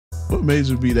What made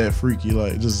you be that freaky,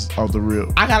 like, just off the rip?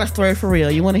 I got a story for real.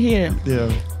 You want to hear it?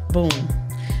 Yeah. Boom.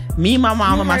 Me, my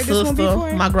mama, my sister,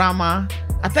 my grandma.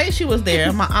 I think she was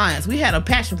there. My aunts. We had a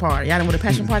passion party. Y'all know what a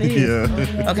passion party is?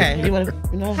 Yeah. Okay.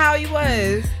 You know? How you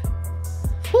was?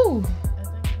 Whew.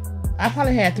 I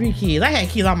probably had 3 kids. I had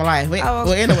kids all my life.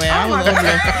 Well, anyway, I was over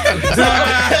there.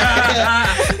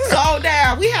 So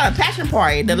down, we had a passion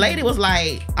party. The lady was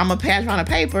like, I'm gonna pass around a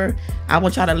paper. I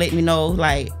want y'all to let me know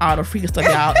like all the freaking stuff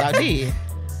y'all did.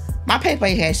 My paper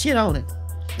ain't had shit on it.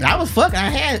 And I was fucking. I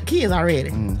had kids already.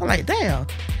 I'm like, damn.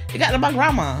 It got to my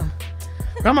grandma.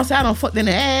 Grandma said I done fucked in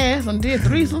the ass and did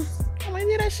threesome. I'm like,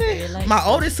 yeah, that shit. Like my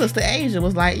oldest sister, Asia,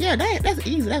 was like, yeah, that's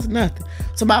easy. That's nothing.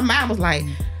 So my mom was like,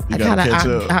 I gotta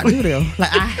do them.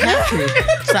 Like, I have to.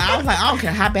 So I was like, I don't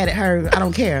care how bad it hurt. I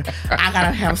don't care. I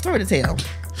gotta have a story to tell.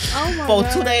 Oh my For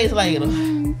God. 2 days later.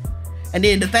 And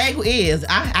then the thing is,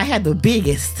 I had the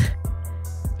biggest.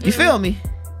 You feel me?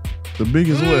 The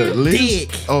biggest what? Liz?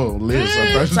 Dick. Oh, Liz. I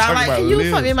thought you were So I'm talking like, about can you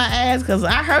Liz. fuck me in my ass? Because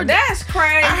I heard That's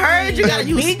crazy. I heard you gotta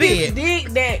use spit. Dick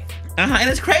that. And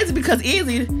it's crazy because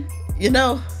Izzy, you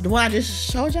know, the one I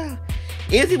just showed y'all,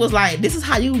 Izzy was like, this is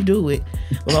how you do it.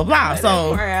 Blah, blah, blah.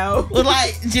 So, was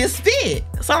like, just spit.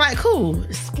 So I'm like, cool.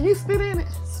 Can you spit in it?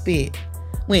 Spit.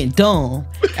 Went dumb.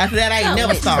 After that, I ain't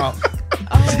never stopped.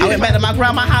 I went back to my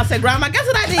grandma's house and said, Grandma, guess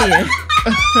what I did?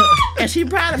 And she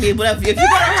proud of me. But if you go to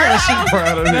her house, She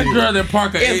proud of That me. girl that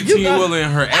parked an 18-wheeler in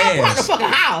her I park the ass. fucking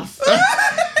house.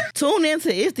 Tune in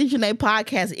to It's DiJonay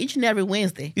podcast each and every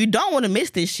Wednesday. You don't want to miss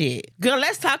this shit. Girl,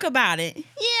 let's talk about it.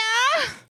 Yeah.